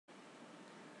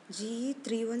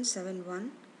YEAR-GE3171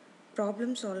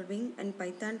 Problem Solving and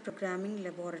Python Programming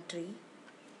Laboratory.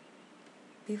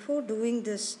 Before doing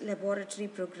this laboratory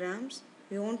programs,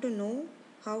 we want to know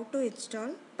how to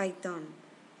install Python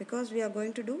because we are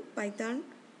going to do Python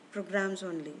programs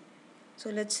only. So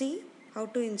let's see how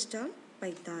to install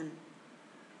Python.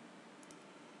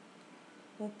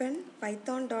 Open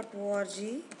python.org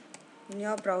in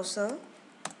your browser.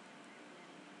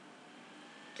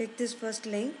 Click this first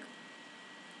link.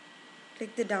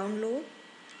 Click the download,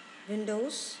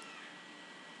 Windows.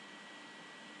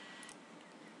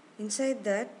 Inside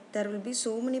that there will be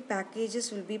so many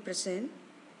packages will be present.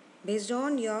 Based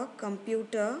on your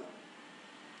computer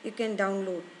you can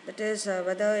download, that is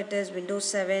whether it is Windows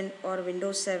 7 or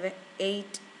Windows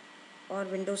 8 or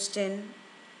Windows 10.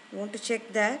 You want to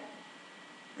check that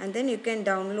and then you can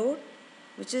download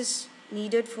which is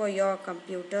needed for your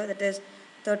computer, that is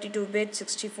 32-bit,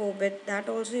 64-bit, that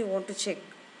also you want to check.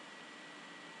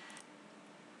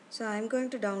 So I am going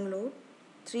to download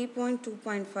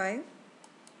 3.2.5,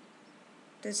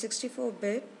 it is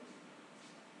 64-bit.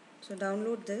 So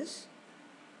download this.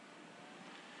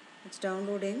 It's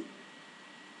downloading.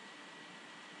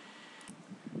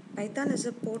 Python is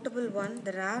a portable one.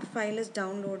 The RAR file is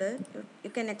downloaded. You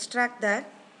can extract that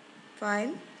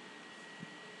file.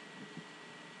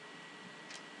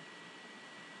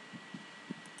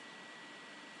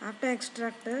 After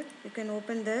extracted, you can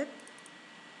open that.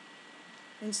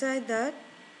 Inside that,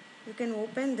 you can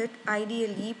open that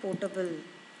IDLE portable.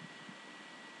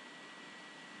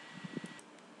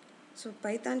 So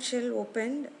Python shell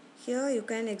opened. Here you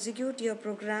can execute your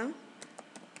program.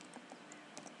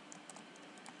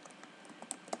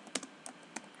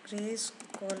 Grace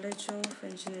College of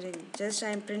Engineering. Just I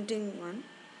am printing one.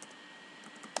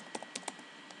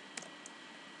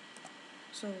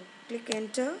 So click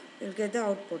enter, you will get the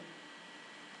output.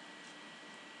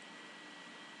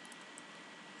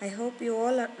 I hope you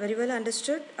all are very well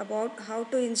understood about how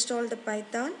to install the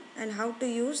Python and how to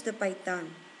use the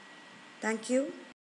Python. Thank you.